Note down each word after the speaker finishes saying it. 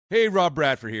Hey, Rob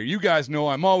Bradford here. You guys know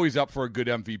I'm always up for a good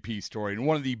MVP story, and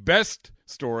one of the best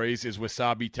stories is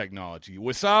Wasabi Technology.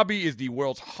 Wasabi is the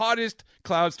world's hottest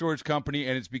cloud storage company,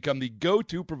 and it's become the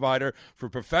go-to provider for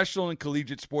professional and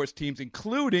collegiate sports teams,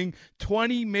 including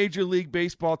 20 Major League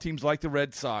Baseball teams like the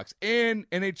Red Sox and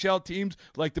NHL teams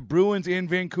like the Bruins and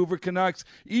Vancouver Canucks.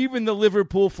 Even the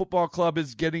Liverpool Football Club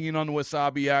is getting in on the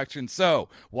Wasabi action. So,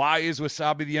 why is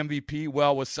Wasabi the MVP?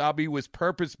 Well, Wasabi was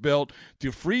purpose-built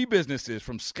to free businesses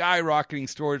from skyrocketing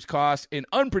storage costs and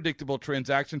unpredictable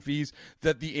transaction fees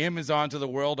that the Amazons of the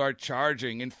world are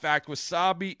charging. In fact,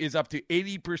 Wasabi is up to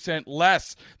 80%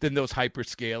 less than those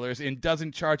hyperscalers and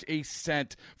doesn't charge a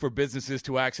cent for businesses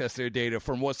to access their data.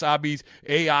 From Wasabi's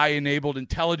AI-enabled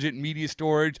intelligent media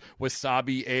storage,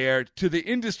 Wasabi Air, to the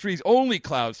industry's only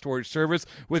cloud storage service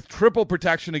with triple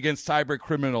protection against cyber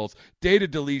criminals, data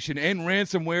deletion, and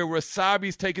ransomware,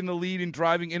 Wasabi's taken the lead in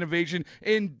driving innovation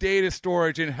in data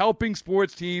storage and helping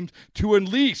sports teams to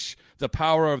unleash the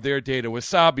power of their data.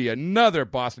 Wasabi, another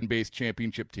Boston-based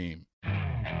championship team.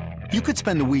 You could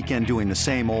spend the weekend doing the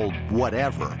same old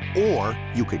whatever, or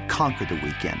you could conquer the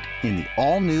weekend in the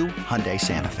all-new Hyundai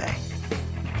Santa Fe.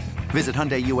 Visit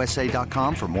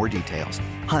HyundaiUSA.com for more details.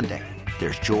 Hyundai,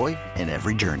 there's joy in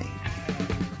every journey.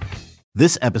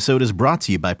 This episode is brought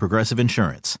to you by Progressive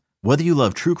Insurance. Whether you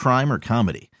love true crime or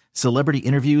comedy, celebrity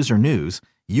interviews or news,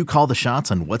 you call the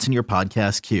shots on what's in your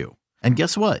podcast queue. And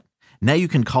guess what? Now you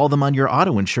can call them on your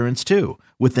auto insurance too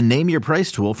with the Name Your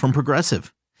Price tool from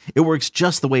Progressive. It works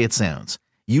just the way it sounds.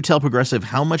 You tell Progressive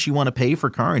how much you want to pay for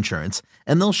car insurance,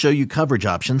 and they'll show you coverage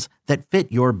options that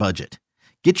fit your budget.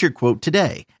 Get your quote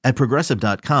today at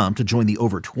Progressive.com to join the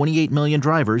over 28 million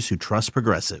drivers who trust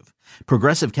Progressive.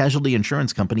 Progressive Casualty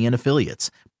Insurance Company and Affiliates.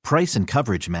 Price and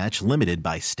coverage match limited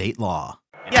by state law.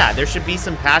 Yeah, there should be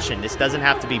some passion. This doesn't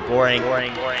have to be boring.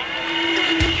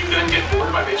 Then get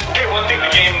bored by baseball. Hey, one thing the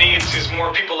game needs is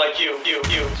more people like you.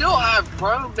 Still have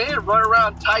grown men run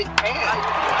around tight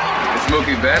pants.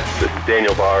 Smokey Betts.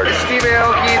 Daniel Bard. Steve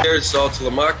Aoki. There's Salt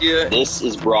Talamacchia. This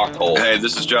is Brock Holt. Hey,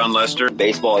 this is John Lester.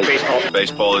 Baseball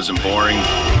isn't boring.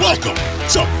 Welcome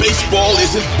to Baseball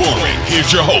Isn't Boring.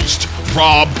 Here's your host,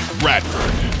 Rob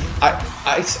Bradford.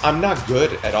 I'm not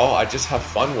good at all. I just have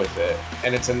fun with it.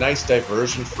 And it's a nice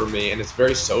diversion for me, and it's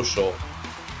very social.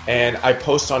 And I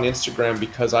post on Instagram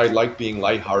because I like being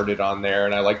lighthearted on there,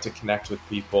 and I like to connect with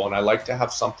people, and I like to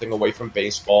have something away from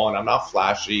baseball, and I'm not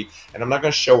flashy, and I'm not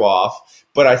going to show off,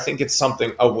 but I think it's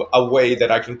something, a way that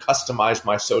I can customize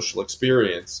my social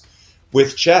experience.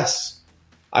 With chess,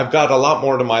 I've got a lot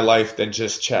more to my life than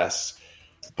just chess,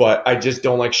 but I just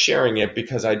don't like sharing it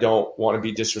because I don't want to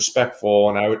be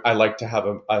disrespectful, and I like to have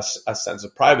a sense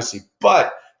of privacy.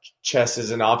 But chess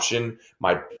is an option.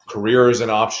 My career is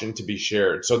an option to be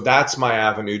shared. So that's my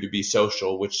avenue to be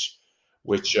social, which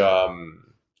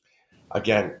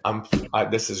again,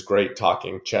 this is great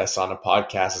talking chess on a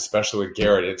podcast, especially with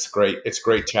Garrett. It's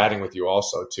great chatting with you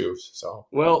also too. So,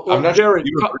 well Garrett,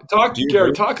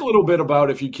 talk a little bit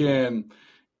about, if you can,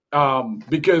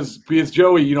 because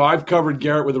Joey, I've covered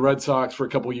Garrett with the Red Sox for a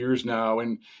couple of years now,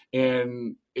 and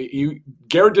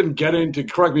Garrett didn't get into,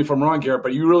 correct me if I'm wrong, Garrett,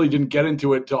 but you really didn't get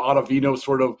into it till Ottavino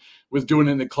sort of was doing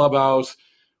it in the clubhouse.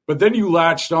 But then you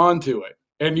latched onto it.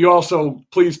 And you also,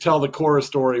 please tell the Cora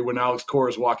story when Alex Cora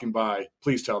is walking by.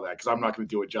 Please tell that, because I'm not going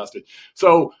to do it justice.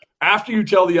 So after you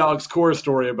tell the Alex Cora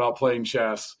story about playing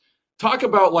chess, talk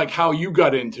about like how you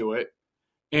got into it.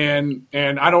 And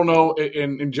I don't know,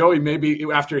 and Joey, maybe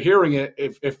after hearing it,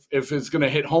 if it's going to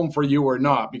hit home for you or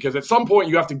not, because at some point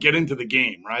you have to get into the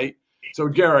game, right? So,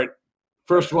 Garrett,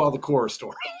 first of all, the Cora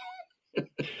story.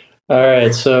 All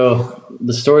right, so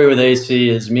the story with AC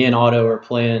is me and Otto are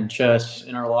playing chess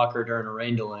in our locker during a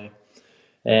rain delay.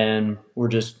 And we're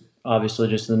obviously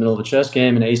just in the middle of a chess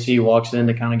game, and AC walks in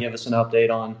to kind of give us an update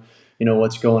on,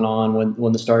 what's going on,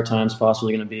 when the start time's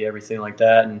possibly going to be, everything like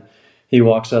that. And he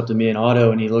walks up to me and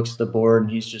Otto, and he looks at the board,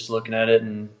 and he's just looking at it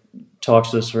and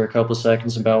talks to us for a couple of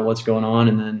seconds about what's going on.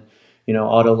 And then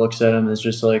Otto looks at him and is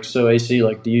just like, so AC,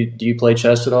 like, do you play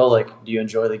chess at all? Like, do you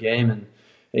enjoy the game? And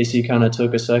AC kind of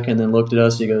took a second, then looked at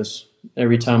us. He goes,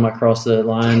 every time I cross the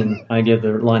line and I give the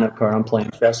lineup card, I'm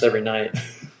playing chess every night.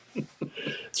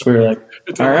 So we were like,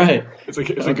 all right. It's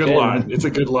a good line. It's a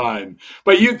good line.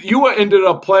 But you ended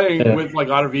up playing with like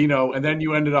Ottavino, and then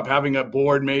you ended up having a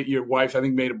board made. Your wife, I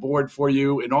think, made a board for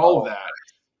you and all of that.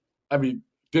 I mean,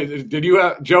 did you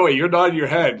have, Joey, you're nodding your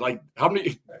head. Like, how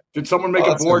many, did someone make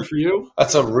a board for you?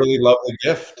 That's a really lovely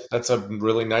gift. That's a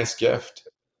really nice gift.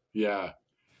 Yeah.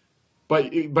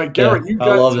 But Garrett, you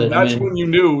got, that's when you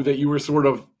knew that you were sort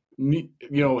of,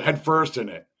 head first in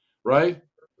it, right?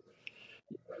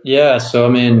 Yeah. So,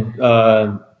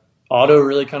 Otto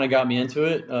really kind of got me into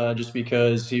it just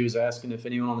because he was asking if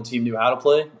anyone on the team knew how to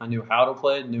play. I knew how to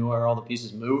play, knew where all the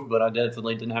pieces moved, but I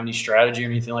definitely didn't have any strategy or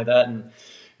anything like that. And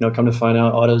come to find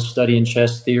out, Otto's studying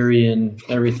chess theory and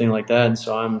everything like that. And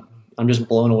so I'm just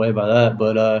blown away by that.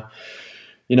 But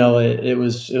it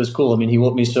was cool. I mean, he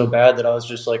whooped me so bad that I was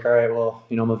just like, all right, well,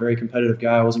 I'm a very competitive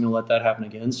guy. I wasn't going to let that happen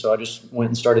again. So I just went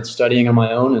and started studying on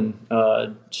my own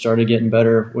and started getting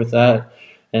better with that.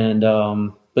 And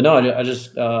but no, I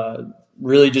just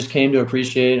really just came to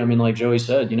appreciate. I mean, like Joey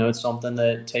said, it's something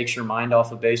that takes your mind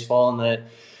off of baseball, and that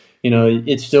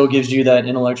it still gives you that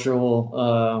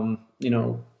intellectual,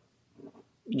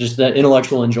 just that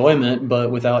intellectual enjoyment, but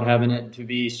without having it to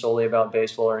be solely about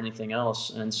baseball or anything else.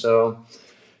 And so,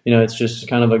 it's just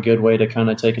kind of a good way to kind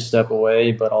of take a step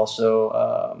away, but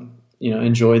also,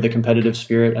 enjoy the competitive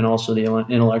spirit and also the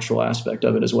intellectual aspect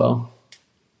of it as well.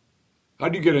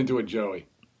 How'd you get into it, Joey?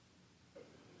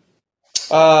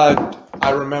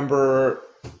 I remember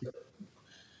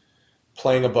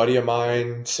playing a buddy of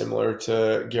mine, similar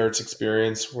to Garrett's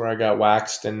experience, where I got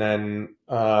waxed and then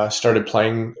started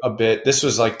playing a bit. This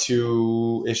was like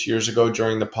 2-ish years ago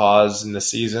during the pause in the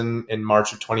season. In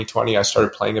March of 2020, I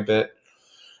started playing a bit.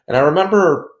 And I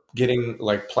remember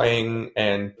playing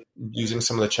and using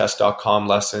some of the chess.com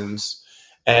lessons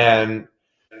and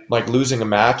losing a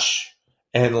match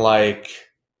and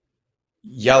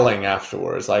yelling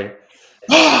afterwards,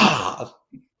 ah!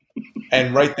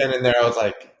 And right then and there, I was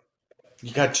like,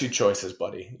 you got two choices,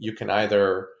 buddy. You can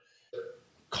either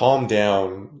calm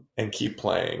down and keep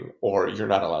playing, or you're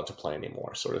not allowed to play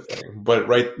anymore, sort of thing. But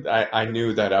I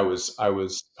knew that I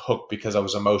was hooked because I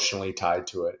was emotionally tied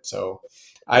to it. So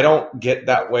I don't get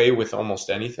that way with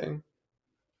almost anything.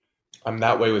 I'm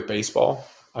that way with baseball.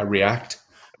 I react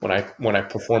when I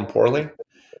perform poorly,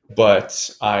 but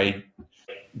I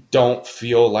don't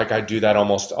feel like I do that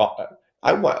almost.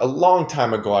 A long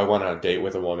time ago, I went on a date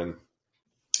with a woman,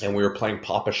 and we were playing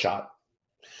Pop-A-Shot,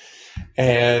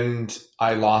 and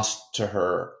I lost to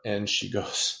her, and she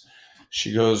goes,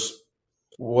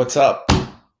 "What's up?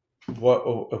 What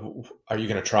are you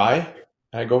going to try?"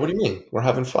 And I go, "What do you mean? We're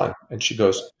having fun." And she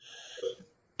goes,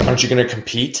 "Aren't you going to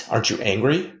compete? Aren't you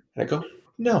angry?" And I go,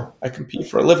 "No, I compete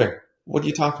for a living. What are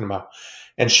you talking about?"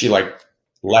 And she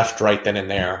left right then and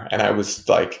there. And I was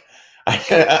like,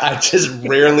 I just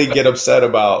rarely get upset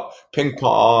about ping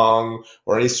pong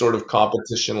or any sort of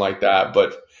competition like that.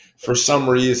 But for some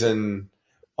reason,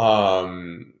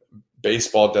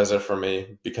 baseball does it for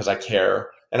me because I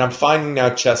care. And I'm finding now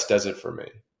chess does it for me.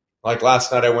 Like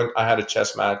last night I had a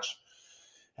chess match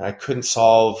and I couldn't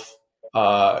solve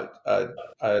a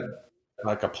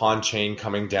pawn chain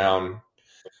coming down,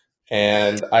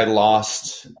 and I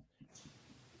lost,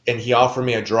 and he offered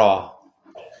me a draw.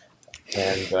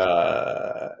 And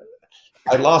I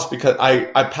lost because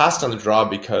I passed on the draw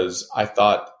because I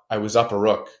thought I was up a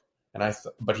rook,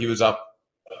 but he was up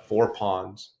 4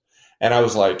 pawns, and I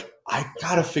was like, I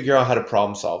gotta figure out how to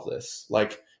problem solve this.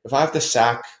 If I have to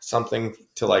sack something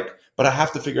but I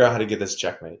have to figure out how to get this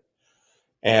checkmate.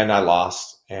 And I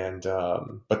lost, and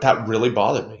but that really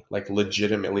bothered me,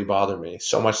 legitimately bothered me,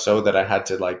 so much so that I had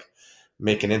to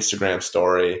make an Instagram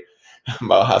story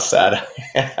about how sad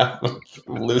I am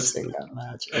losing that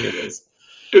match. Anyways,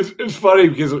 it's funny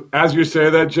because as you say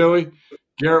that, Joey,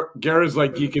 Garrett's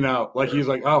geeking out. He's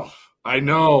like, "Oh, I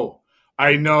know.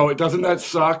 It doesn't that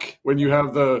suck when you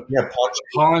have the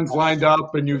pawns lined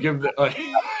up and you give the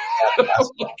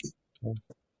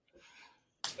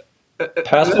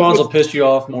pass pawns will piss you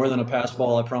off more than a pass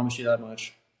ball. I promise you that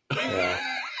much." Yeah.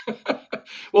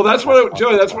 Well,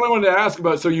 Joey, that's what I wanted to ask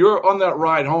about. So you're on that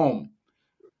ride home.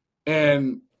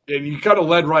 And you kind of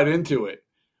led right into it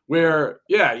where,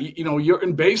 you're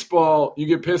in baseball, you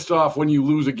get pissed off when you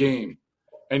lose a game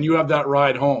and you have that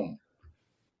ride home.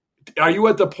 Are you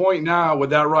at the point now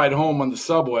with that ride home on the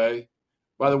subway?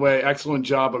 By the way, excellent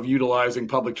job of utilizing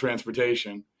public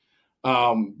transportation.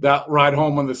 That ride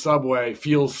home on the subway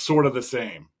feels sort of the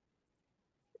same.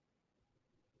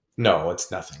 No,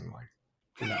 it's nothing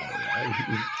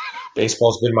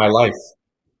baseball's been my life.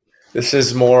 This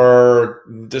is more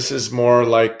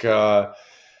like, I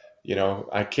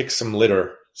kick some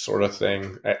litter sort of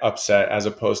thing, upset, as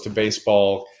opposed to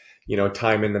baseball,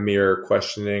 time in the mirror,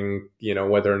 questioning,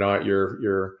 whether or not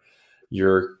you're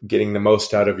getting the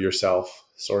most out of yourself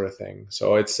sort of thing.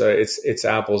 So it's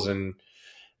apples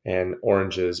and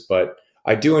oranges, but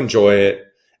I do enjoy it.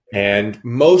 And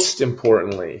most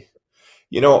importantly,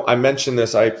 I mentioned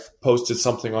this, I posted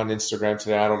something on Instagram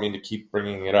today. I don't mean to keep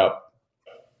bringing it up.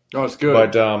 Oh, it's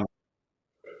good.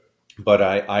 But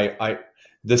I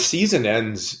the season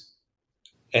ends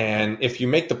And if you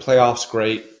make the playoffs,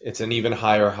 great. It's an even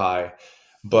higher high.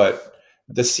 But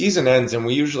the season ends and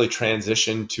we usually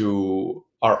transition to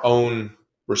our own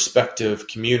respective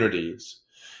communities.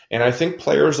 And I think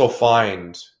players will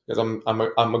find, because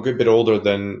I'm a good bit older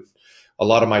than a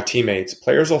lot of my teammates,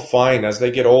 players will find as they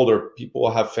get older, people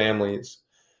will have families,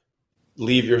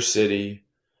 leave your city,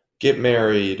 get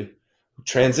married,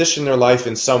 transition their life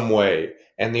in some way.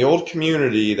 And the old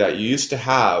community that you used to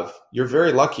have, you're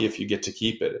very lucky if you get to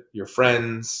keep it. Your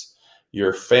friends,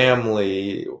 your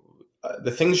family,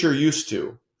 the things you're used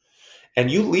to. And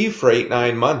you leave for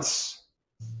 8-9 months.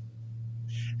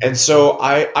 And so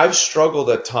I've struggled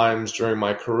at times during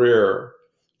my career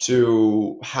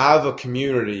to have a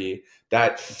community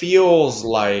that feels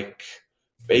like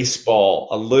baseball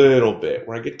a little bit,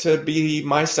 where I get to be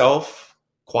myself,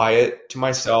 quiet to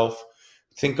myself,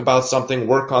 think about something,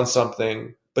 work on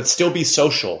something, but still be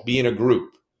social, be in a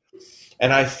group.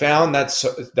 And I found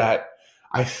that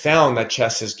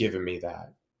chess has given me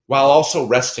that, while also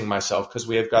resting myself, because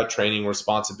we have got training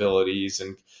responsibilities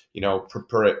and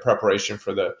preparation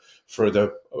for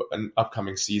the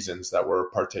upcoming seasons that we're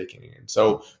partaking in.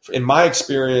 So in my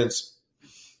experience,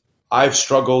 I've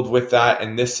struggled with that,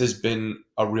 and this has been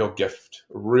a real gift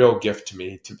to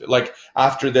me. Like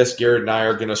after this, Garrett and I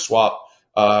are going to swap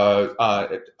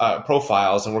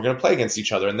profiles, and we're going to play against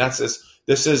each other. And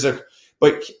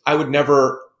but I would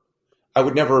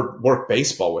never work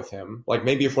baseball with him. Like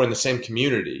maybe if we're in the same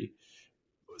community,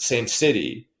 same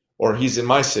city, or he's in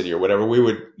my city or whatever, we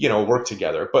would, work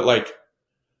together. But like,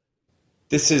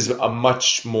 this is a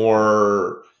much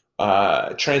more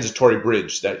transitory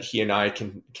bridge that he and I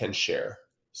can share.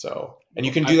 So, and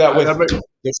you can do that with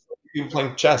people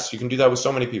playing chess. You can do that with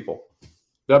so many people.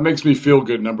 That makes me feel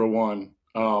good. Number one,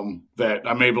 that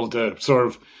I'm able to sort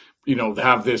of,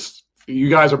 have this. You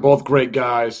guys are both great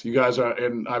guys. You guys are,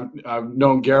 and I've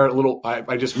known Garrett a little.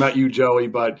 I just met you, Joey,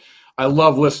 but I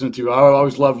love listening to you. I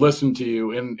always love listening to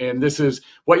you. And this is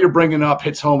what you're bringing up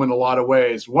hits home in a lot of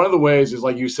ways. One of the ways is,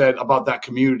 like you said, about that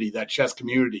community, that chess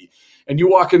community. And you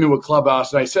walk into a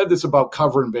clubhouse, and I said this about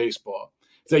covering baseball,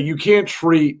 that you can't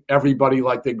treat everybody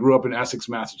like they grew up in Essex,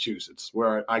 Massachusetts,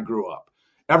 where I grew up.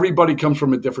 Everybody comes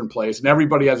from a different place, and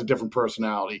everybody has a different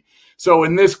personality. So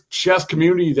in this chess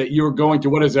community that you're going to,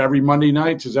 what is it, every Monday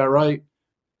nights? Is that right?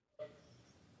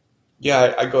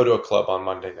 Yeah, I go to a club on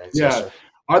Monday nights. Yeah. Yes,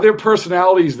 are there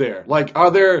personalities there? Like,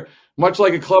 are there, much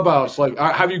like a clubhouse, like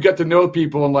have you get to know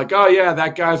people and like, oh yeah,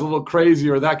 that guy's a little crazy,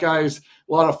 or that guy's a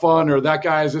lot of fun, or that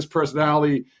guy has this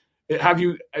personality? Have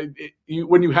you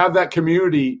when you have that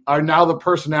community, are now the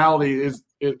personality is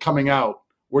coming out,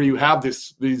 where you have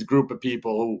these group of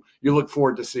people who you look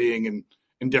forward to seeing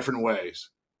in different ways?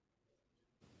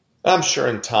 I'm sure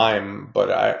in time,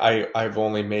 but I've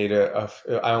only made I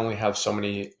only have so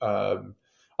many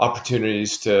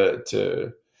opportunities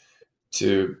to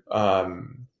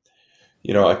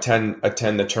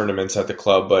attend the tournaments at the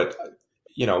club. But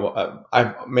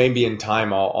I maybe in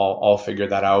time I'll figure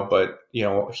that out. But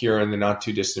here in the not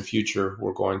too distant future,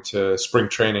 we're going to spring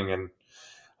training, and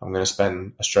I'm going to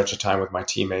spend a stretch of time with my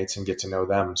teammates and get to know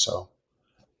them. So,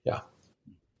 yeah.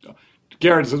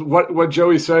 Garrett, does what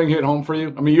Joey's saying hit home for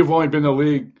you? I mean, you've only been in the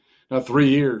league 3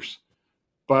 years,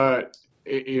 but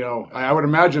I would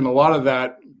imagine a lot of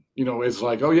that, is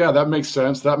like, oh yeah, that makes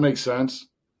sense. That makes sense.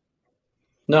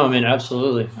 No, I mean,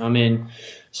 absolutely. I mean,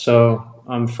 so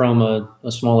I'm from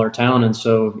a smaller town, and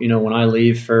so when I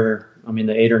leave for,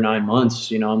 the 8 or 9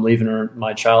 months, I'm leaving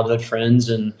my childhood friends,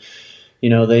 and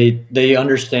they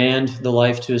understand the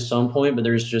life to some point, but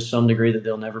there's just some degree that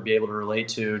they'll never be able to relate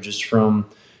to, just from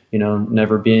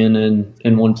never being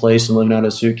in one place and living out of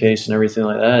a suitcase and everything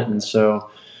like that. And so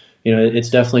it's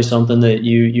definitely something that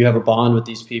you have a bond with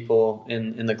these people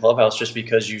in the clubhouse, just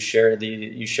because you share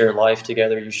life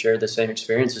together, you share the same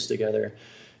experiences together.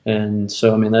 And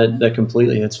so that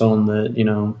completely hits home that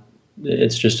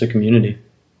it's just a community.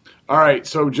 All right,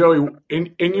 so Joey,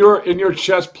 in your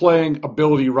chess playing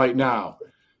ability right now,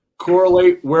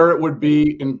 correlate where it would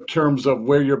be in terms of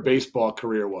where your baseball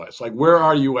career was. Like, where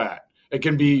are you at? It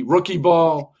can be rookie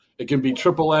ball, it can be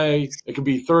AAA, it can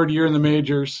be third year in the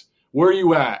majors. Where are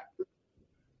you at?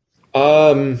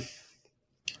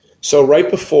 So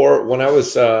right before, when I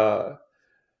was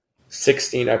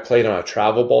 16, I played on a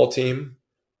travel ball team,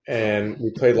 and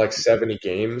we played like 70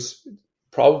 games.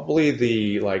 Probably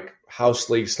the house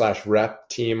league / rep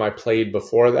team I played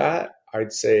before that,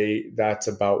 I'd say that's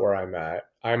about where I'm at.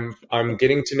 I'm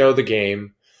getting to know the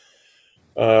game,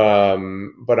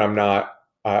 but I'm not.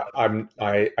 I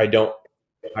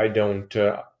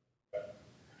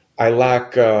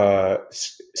lack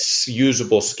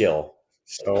usable skill.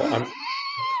 So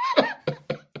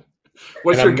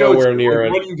What's and your I'm go-to? nowhere near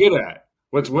What are you good at?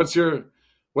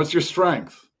 What's your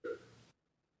strength?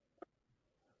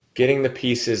 getting the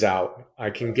pieces out. I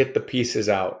can get the pieces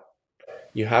out.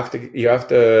 You have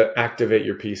to activate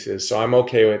your pieces. So I'm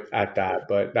okay at that,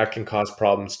 but that can cause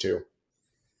problems too.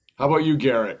 How about you,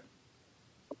 Garrett?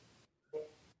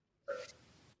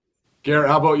 Garrett,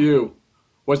 how about you?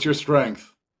 What's your strength?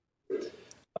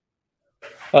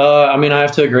 I mean, I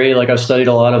have to agree. Like I've studied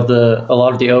a lot of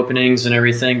the openings and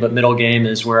everything, but middle game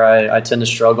is where I tend to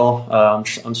struggle. I'm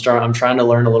trying to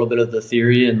learn a little bit of the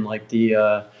theory and like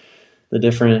the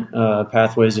different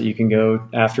pathways that you can go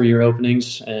after your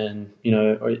openings, and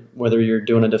whether you're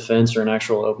doing a defense or an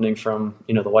actual opening from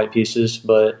the white pieces.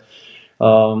 But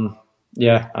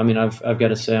yeah, I mean, I've got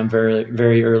to say I'm very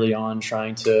very early on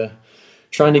trying to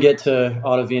get to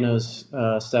Ottavino's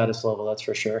status level. That's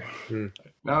for sure.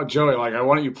 Now, Joey, like I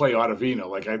want you to play Ottavino.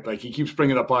 Like he keeps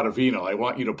bringing up Ottavino. I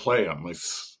want you to play him.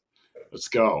 Let's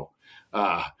go.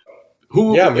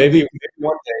 Maybe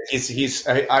one day.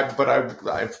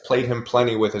 I've played him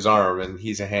plenty with his arm, and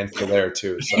he's a handful there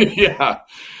too. So. Yeah.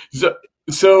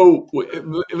 So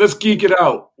let's geek it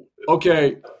out.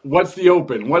 Okay, what's the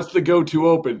open? What's the go-to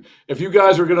open? If you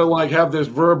guys are gonna like have this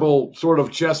verbal sort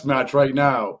of chess match right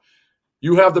now,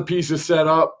 you have the pieces set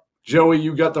up. Joey,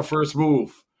 you got the first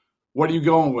move. What are you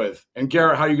going with? And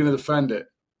Garrett, how are you going to defend it?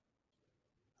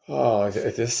 Oh,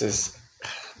 this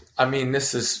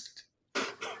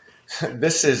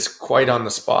is quite on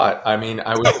the spot. I mean,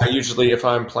 I usually, if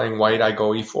I'm playing white, I go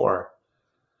e4.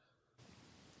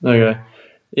 Okay.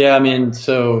 Yeah, I mean,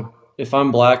 so if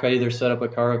I'm black, I either set up a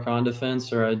Caro-Kann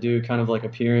defense or I do kind of like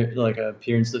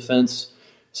appearance defense.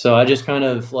 So I just kind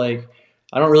of like,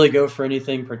 I don't really go for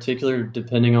anything particular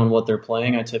depending on what they're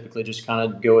playing. I typically just kind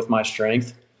of go with my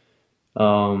strength.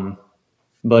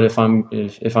 But if I'm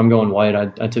going white,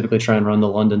 I typically try and run the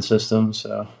London system.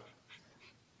 So,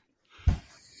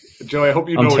 Joey, I hope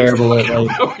you know. I'm terrible at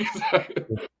like.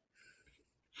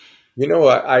 You know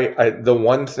what? I the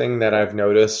one thing that I've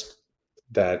noticed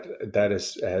that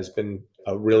has been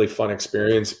a really fun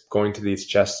experience going to these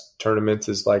chess tournaments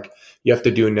is like you have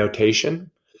to do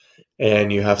notation.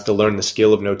 And you have to learn the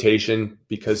skill of notation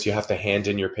because you have to hand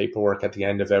in your paperwork at the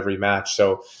end of every match.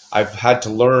 So I've had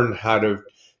to learn how to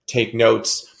take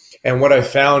notes. And what I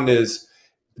found is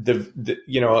a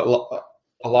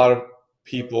lot of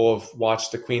people have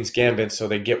watched the Queen's Gambit, so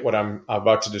they get what I'm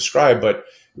about to describe. But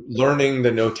learning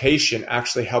the notation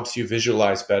actually helps you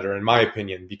visualize better, in my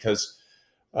opinion, because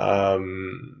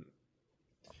you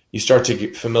start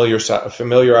to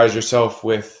familiarize yourself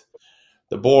with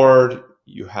the board.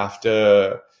 You have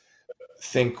to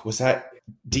think, was that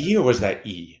D or was that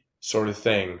E sort of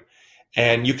thing?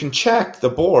 And you can check the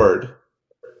board,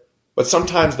 but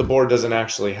sometimes the board doesn't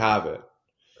actually have it.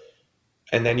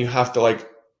 And then you have to like,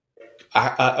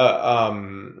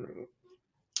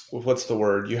 what's the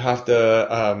word? You have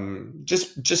to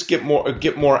just get more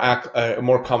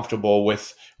comfortable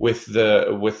with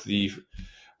the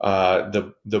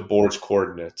board's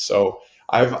coordinates. So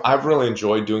I've really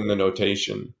enjoyed doing the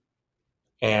notation.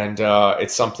 And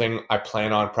it's something I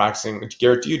plan on practicing.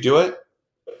 Garrett, do you do it?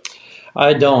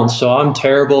 I don't. So I'm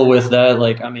terrible with that.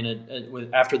 Like, I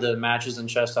mean, after the matches in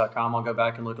chess.com, I'll go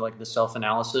back and look at like the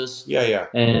self-analysis. Yeah.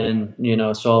 And,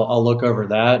 so I'll look over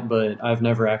that, but I've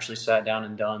never actually sat down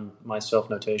and done my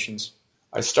self-notations.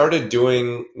 I started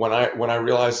doing, when I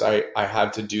realized I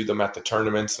had to do them at the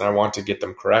tournaments and I want to get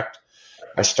them correct,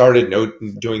 I started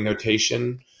doing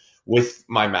notation with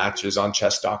my matches on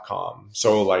chess.com.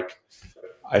 So like,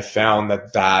 I found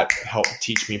that helped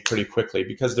teach me pretty quickly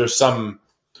because there's some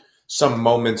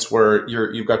moments where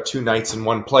you've got two knights in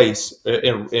one place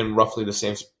in roughly the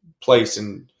same place,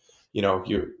 and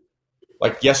you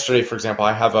like yesterday, for example,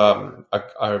 I have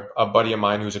a buddy of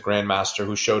mine who's a grandmaster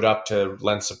who showed up to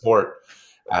lend support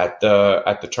at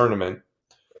the tournament,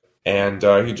 and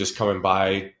he just coming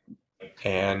by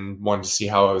and wanted to see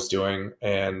how I was doing,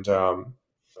 and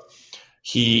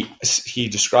he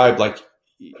described like.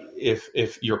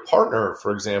 If your partner,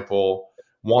 for example,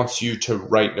 wants you to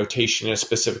write notation in a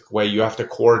specific way, you have to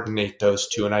coordinate those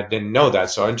two. And I didn't know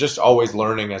that. So I'm just always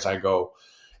learning as I go.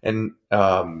 And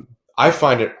I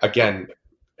find it, again,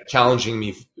 challenging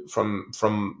me from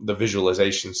the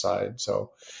visualization side. So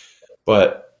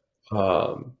I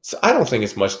don't think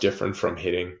it's much different from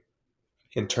hitting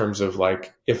in terms of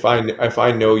like, if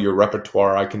I know your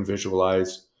repertoire, I can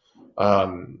visualize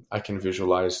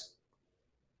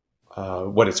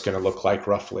what it's going to look like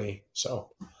roughly. So,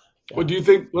 yeah. Well, do you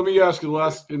think? Let me ask you the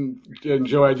last. And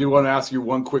Joe, I do want to ask you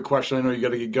one quick question. I know you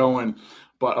got to get going,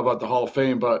 but about the Hall of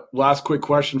Fame. But last quick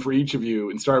question for each of you,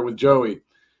 and start with Joey.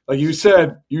 Like you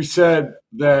said that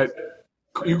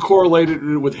you correlated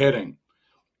it with hitting.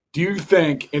 Do you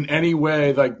think in any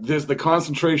way, like this, the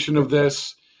concentration of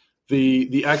this,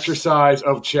 the exercise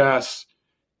of chess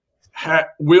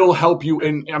will help you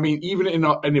even in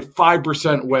a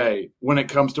 5% way when it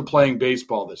comes to playing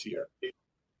baseball this year?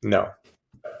 No.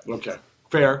 Okay.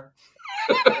 Fair.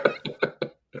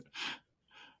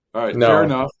 All right. No. Fair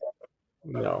enough.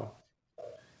 No.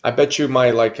 I bet you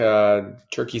my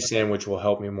turkey sandwich will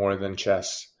help me more than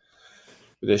chess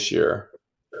this year.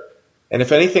 And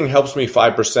if anything helps me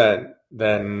 5%,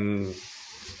 then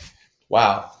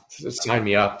wow, sign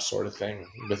me up, sort of thing,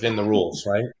 within the rules,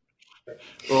 right?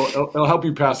 Well, it'll help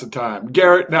you pass the time.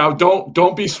 Garrett, now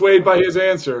don't be swayed by his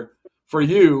answer. For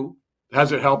you,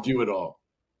 has it helped you at all?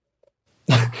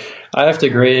 I have to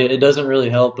agree. It doesn't really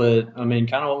help, but I mean,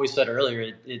 kind of what we said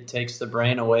earlier, it takes the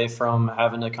brain away from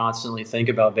having to constantly think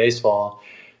about baseball.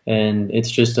 And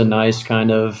it's just a nice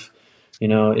kind of,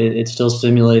 it still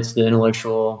stimulates the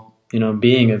intellectual,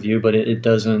 being of you, but it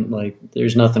doesn't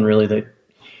there's nothing really that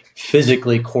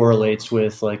physically correlates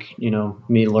with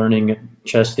me learning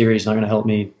chess theory is not going to help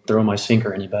me throw my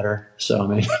sinker any better. So, I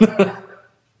mean,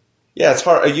 yeah, it's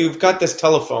hard. You've got this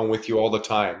telephone with you all the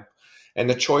time, and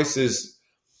the choice is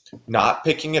not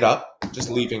picking it up, just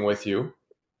leaving with you,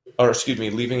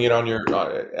 leaving it on your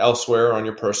elsewhere on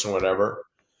your person, whatever.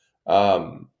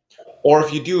 Or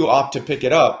if you do opt to pick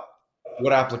it up,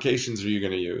 what applications are you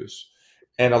going to use?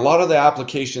 And a lot of the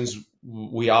applications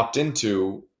we opt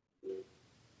into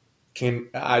can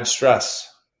add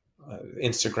stress.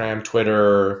 Instagram,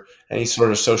 Twitter, any sort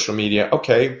of social media.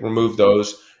 Okay, remove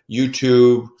those.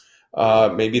 YouTube,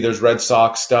 maybe there's Red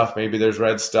Sox stuff, maybe there's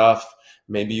Red stuff.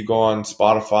 Maybe you go on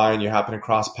Spotify and you happen to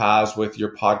cross paths with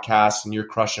your podcast and you're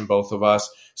crushing both of us.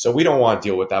 So we don't want to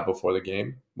deal with that before the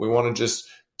game. We want to just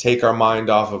take our mind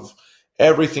off of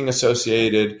everything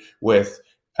associated with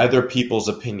other people's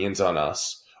opinions on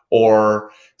us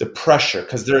or the pressure,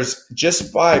 because there's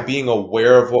just by being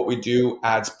aware of what we do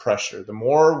adds pressure. The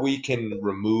more we can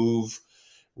remove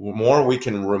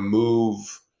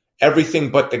everything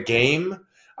but the game,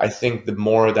 I think the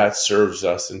more that serves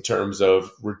us in terms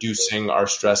of reducing our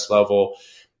stress level,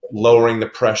 lowering the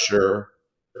pressure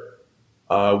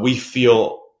we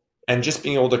feel, and just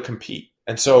being able to compete.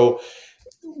 And so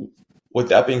with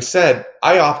that being said,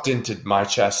 I opt into my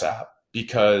chess app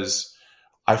because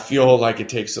I feel like it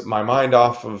takes my mind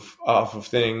off of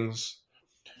things.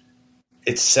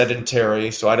 It's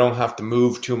sedentary, so I don't have to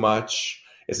move too much.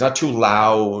 It's not too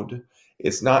loud.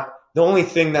 It's not. The only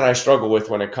thing that I struggle with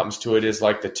when it comes to it is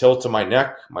the tilt of my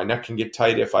neck. My neck can get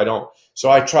tight if I don't. So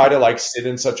I try to sit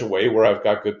in such a way where I've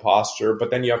got good posture,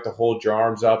 but then you have to hold your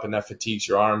arms up and that fatigues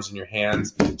your arms and your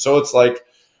hands. So it's I'm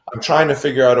trying to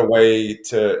figure out a way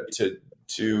to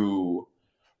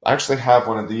I actually have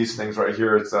one of these things right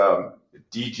here. It's a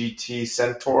DGT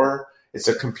Centaur. It's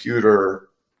a computer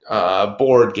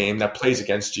board game that plays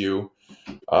against you.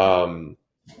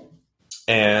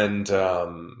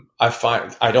 I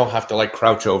find I don't have to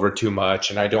crouch over too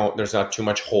much, and there's not too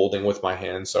much holding with my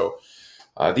hands. So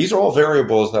these are all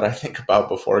variables that I think about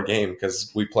before a game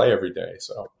because we play every day.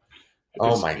 So,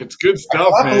 it's good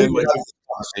stuff, man.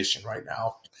 Conversation right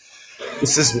now.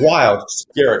 This is wild.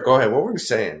 Garrett, go ahead. What were you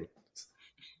saying?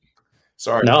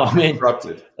 Sorry, no, I mean,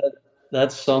 interrupted.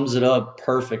 That sums it up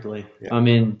perfectly. Yeah. I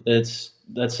mean, that's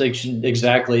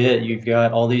exactly it. You've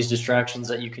got all these distractions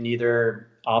that you can either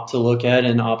opt to look at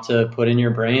and opt to put in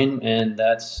your brain, and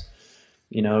that's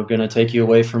going to take you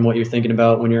away from what you're thinking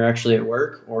about when you're actually at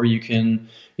work, or you can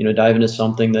dive into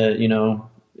something that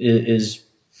is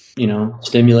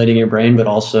stimulating your brain but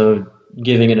also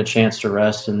giving it a chance to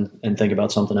rest and think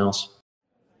about something else.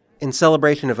 In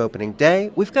celebration of opening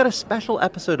day, we've got a special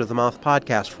episode of the Moth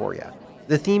Podcast for you.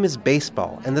 The theme is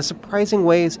baseball and the surprising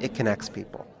ways it connects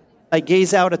people. I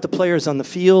gaze out at the players on the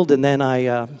field, and then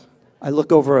I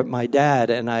look over at my dad,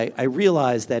 and I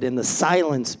realize that in the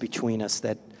silence between us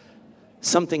that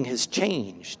something has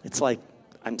changed. It's like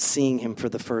I'm seeing him for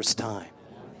the first time.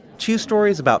 2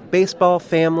 stories about baseball,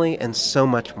 family, and so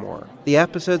much more. The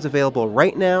episode's available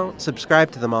right now. Subscribe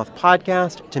to the Moth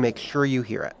Podcast to make sure you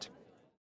hear it.